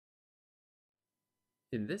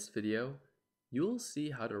In this video, you'll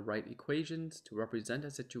see how to write equations to represent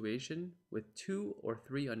a situation with 2 or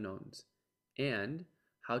 3 unknowns, and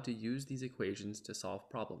how to use these equations to solve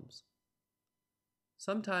problems.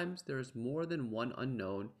 Sometimes there is more than one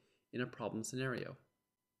unknown in a problem scenario.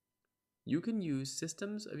 You can use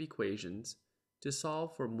systems of equations to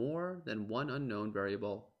solve for more than one unknown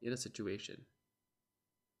variable in a situation.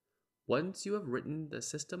 Once you have written the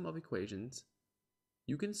system of equations,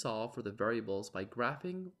 you can solve for the variables by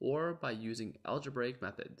graphing or by using algebraic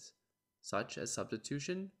methods, such as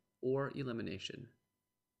substitution or elimination.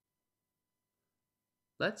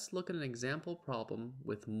 Let's look at an example problem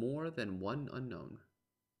with more than one unknown.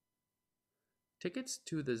 Tickets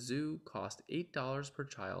to the zoo cost $8 per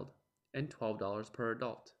child and $12 per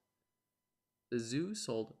adult. The zoo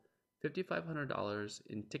sold $5,500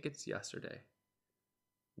 in tickets yesterday.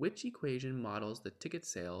 Which equation models the ticket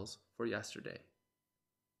sales for yesterday?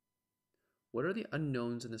 What are the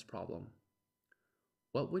unknowns in this problem?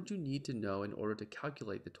 What would you need to know in order to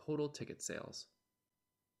calculate the total ticket sales?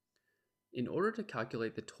 In order to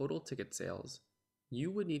calculate the total ticket sales,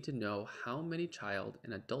 you would need to know how many child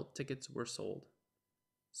and adult tickets were sold.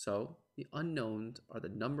 So, the unknowns are the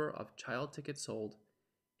number of child tickets sold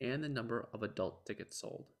and the number of adult tickets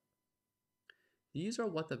sold. These are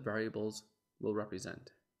what the variables will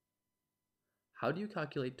represent. How do you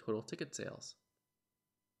calculate total ticket sales?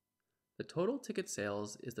 The total ticket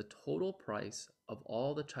sales is the total price of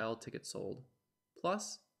all the child tickets sold,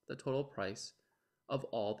 plus the total price of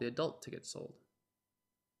all the adult tickets sold.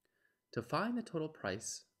 To find the total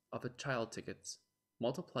price of the child tickets,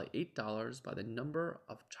 multiply $8 by the number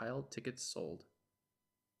of child tickets sold.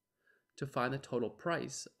 To find the total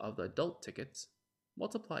price of the adult tickets,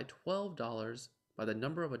 multiply $12 by the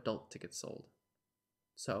number of adult tickets sold.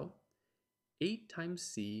 So, 8 times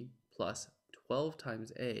C plus 12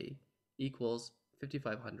 times A equals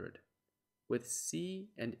 5,500, with C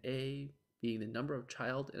and A being the number of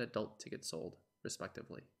child and adult tickets sold,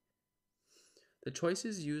 respectively. The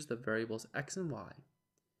choices use the variables x and y.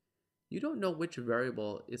 You don't know which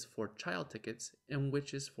variable is for child tickets and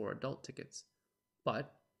which is for adult tickets,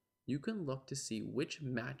 but you can look to see which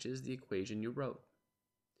matches the equation you wrote.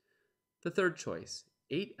 The third choice,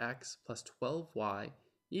 8x plus 12y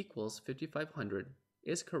equals 5,500,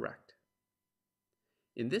 is correct.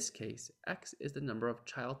 In this case, x is the number of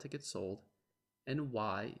child tickets sold, and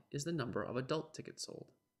y is the number of adult tickets sold.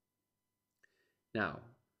 Now,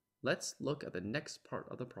 let's look at the next part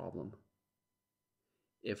of the problem.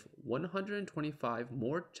 If 125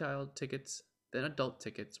 more child tickets than adult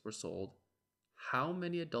tickets were sold, how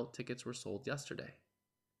many adult tickets were sold yesterday?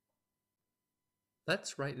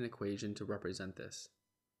 Let's write an equation to represent this.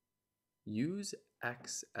 Use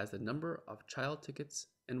x as the number of child tickets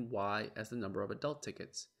and y as the number of adult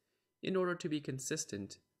tickets in order to be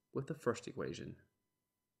consistent with the first equation.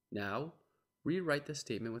 Now, rewrite the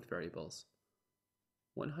statement with variables.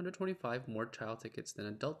 125 more child tickets than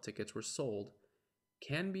adult tickets were sold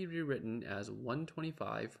can be rewritten as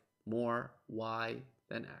 125 more y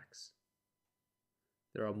than x.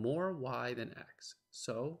 There are more y than x,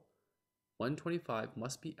 so 125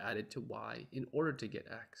 must be added to y in order to get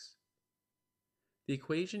x. The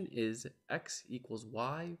equation is x equals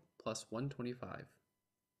y plus 125.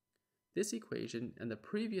 This equation and the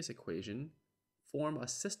previous equation form a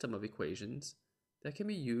system of equations that can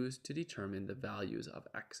be used to determine the values of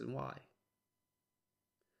x and y.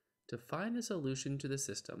 To find the solution to the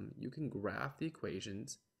system, you can graph the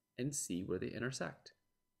equations and see where they intersect,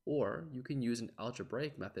 or you can use an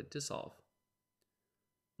algebraic method to solve.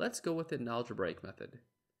 Let's go with an algebraic method.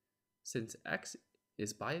 Since x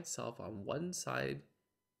is by itself on one side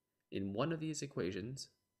in one of these equations,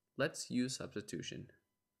 let's use substitution.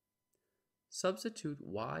 Substitute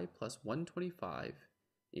y plus 125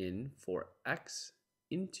 in for x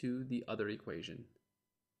into the other equation.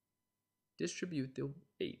 Distribute the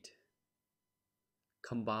 8.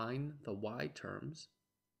 Combine the y terms.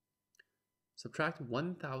 Subtract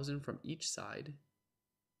 1,000 from each side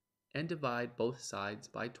and divide both sides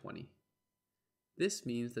by 20. This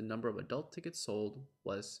means the number of adult tickets sold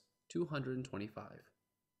was 225.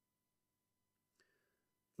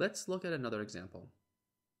 Let's look at another example.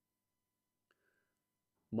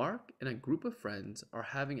 Mark and a group of friends are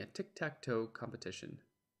having a tic-tac-toe competition.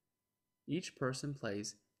 Each person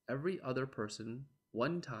plays every other person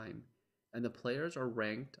one time, and the players are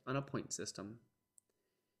ranked on a point system.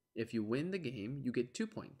 If you win the game, you get 2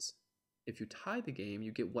 points. If you tie the game,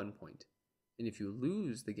 you get 1 point. And if you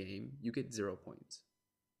lose the game, you get 0 points.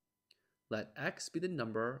 Let x be the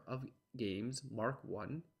number of games Mark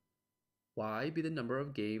won, y be the number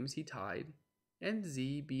of games he tied, and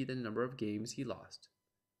z be the number of games he lost.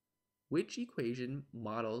 Which equation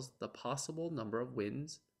models the possible number of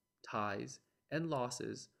wins, ties, and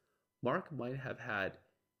losses Mark might have had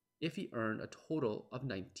if he earned a total of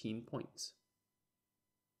 19 points?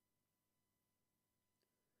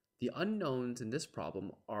 The unknowns in this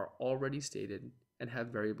problem are already stated and have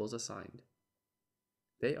variables assigned.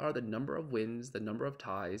 They are the number of wins, the number of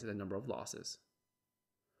ties, and the number of losses.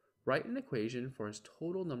 Write an equation for his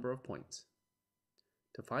total number of points.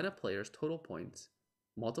 To find a player's total points,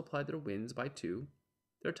 multiply their wins by 2,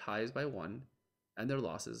 their ties by 1, and their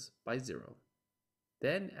losses by 0.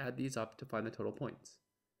 Then add these up to find the total points.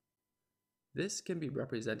 This can be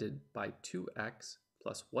represented by 2x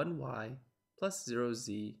plus 1y plus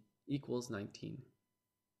 0z equals 19.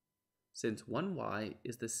 Since 1y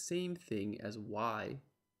is the same thing as y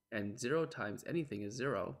and 0 times anything is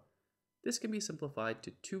 0, this can be simplified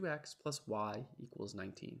to 2x plus y equals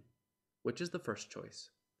 19, which is the first choice.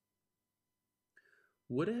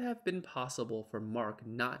 Would it have been possible for Mark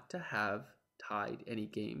not to have tied any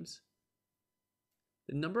games?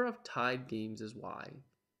 The number of tied games is y.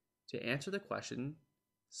 To answer the question,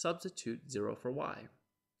 substitute 0 for y.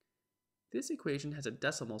 This equation has a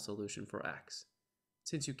decimal solution for x.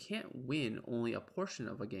 Since you can't win only a portion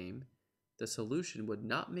of a game, the solution would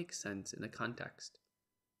not make sense in the context.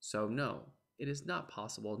 So no, it is not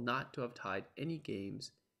possible not to have tied any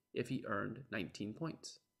games if he earned 19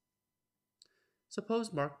 points.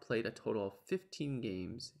 Suppose Mark played a total of 15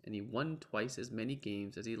 games and he won twice as many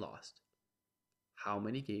games as he lost. How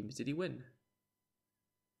many games did he win?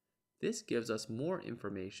 This gives us more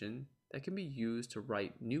information that can be used to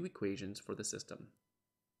write new equations for the system.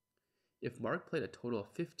 If Mark played a total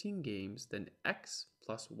of 15 games, then x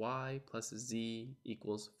plus y plus z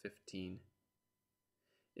equals 15.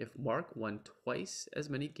 If Mark won twice as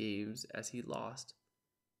many games as he lost,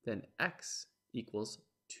 then x equals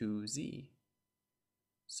 2z.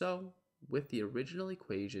 So, with the original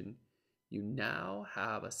equation, you now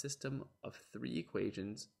have a system of 3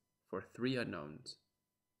 equations for 3 unknowns.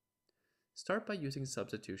 Start by using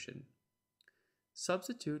substitution.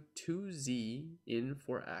 Substitute 2z in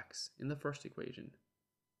for x in the first equation.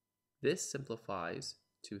 This simplifies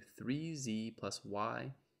to 3z plus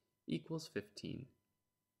y equals 15.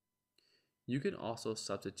 You can also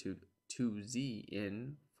substitute 2z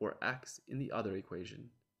in for x in the other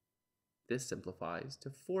equation. This simplifies to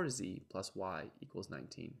 4z plus y equals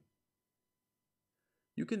 19.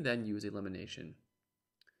 You can then use elimination.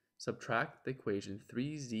 Subtract the equation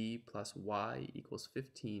 3z plus y equals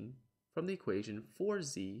 15 from the equation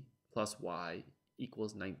 4z plus y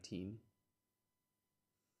equals 19.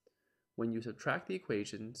 When you subtract the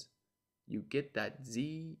equations, you get that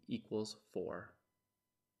z equals 4.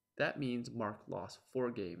 That means Mark lost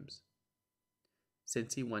 4 games.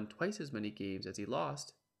 Since he won twice as many games as he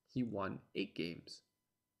lost, he won 8 games.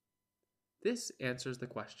 This answers the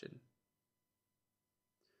question.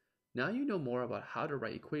 Now you know more about how to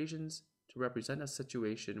write equations to represent a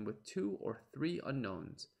situation with 2 or 3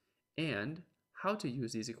 unknowns, and how to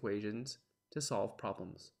use these equations to solve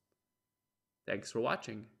problems. Thanks for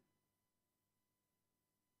watching.